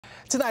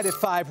Tonight at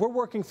 5, we're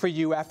working for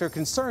you after a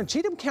concerned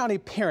Cheatham County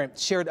parent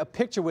shared a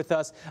picture with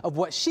us of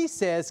what she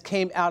says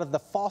came out of the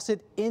faucet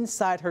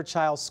inside her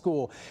child's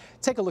school.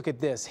 Take a look at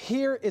this.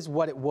 Here is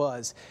what it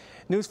was.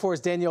 News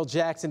 4's Danielle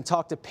Jackson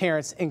talked to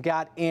parents and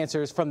got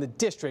answers from the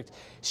district.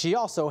 She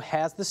also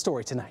has the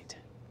story tonight.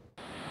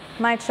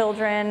 My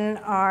children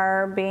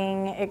are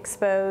being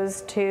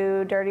exposed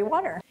to dirty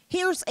water.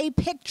 Here's a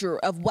picture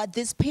of what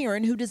this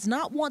parent, who does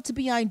not want to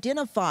be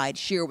identified,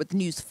 shared with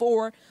News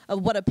 4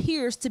 of what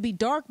appears to be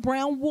dark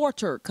brown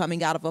water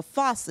coming out of a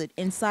faucet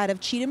inside of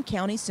Cheatham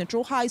County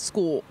Central High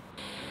School.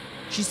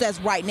 She says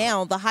right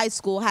now the high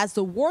school has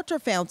the water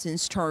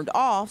fountains turned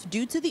off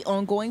due to the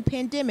ongoing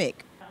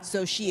pandemic.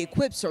 So she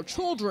equips her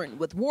children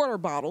with water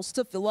bottles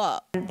to fill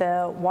up.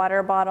 The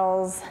water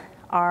bottles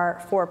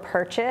are for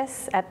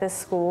purchase at the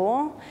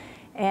school,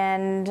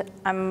 and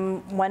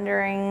I'm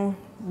wondering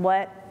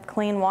what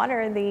clean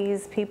water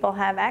these people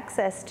have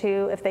access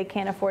to if they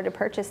can't afford to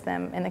purchase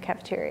them in the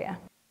cafeteria.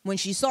 When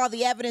she saw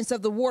the evidence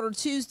of the water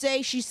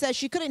Tuesday, she says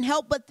she couldn't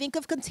help but think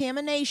of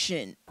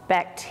contamination.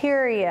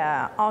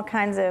 Bacteria, all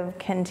kinds of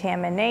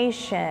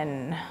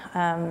contamination,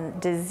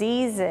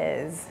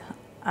 diseases,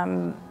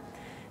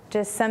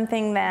 just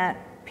something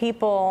that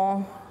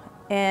people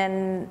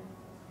in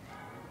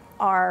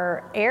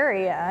our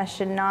area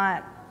should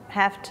not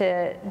have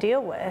to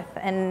deal with.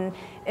 And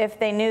if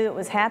they knew it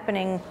was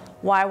happening,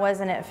 why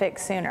wasn't it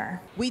fixed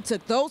sooner? We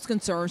took those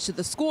concerns to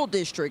the school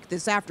district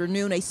this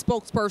afternoon. A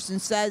spokesperson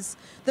says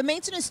the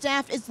maintenance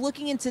staff is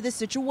looking into this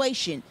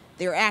situation.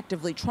 They're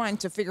actively trying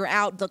to figure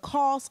out the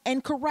cause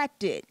and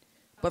correct it.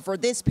 But for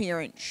this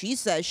parent, she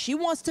says she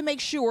wants to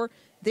make sure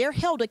they're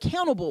held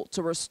accountable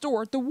to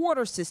restore the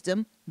water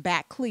system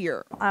back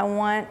clear. I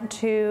want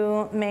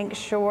to make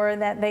sure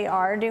that they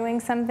are doing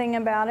something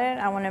about it.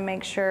 I want to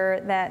make sure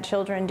that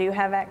children do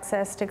have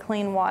access to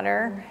clean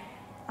water.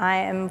 I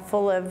am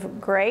full of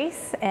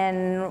grace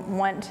and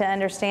want to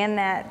understand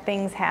that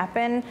things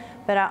happen,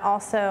 but I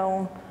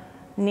also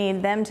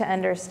need them to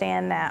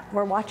understand that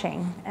we're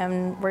watching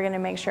and we're going to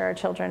make sure our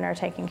children are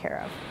taken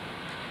care of.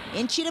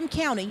 In Cheatham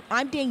County,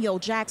 I'm Danielle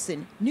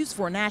Jackson, News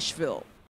 4 Nashville.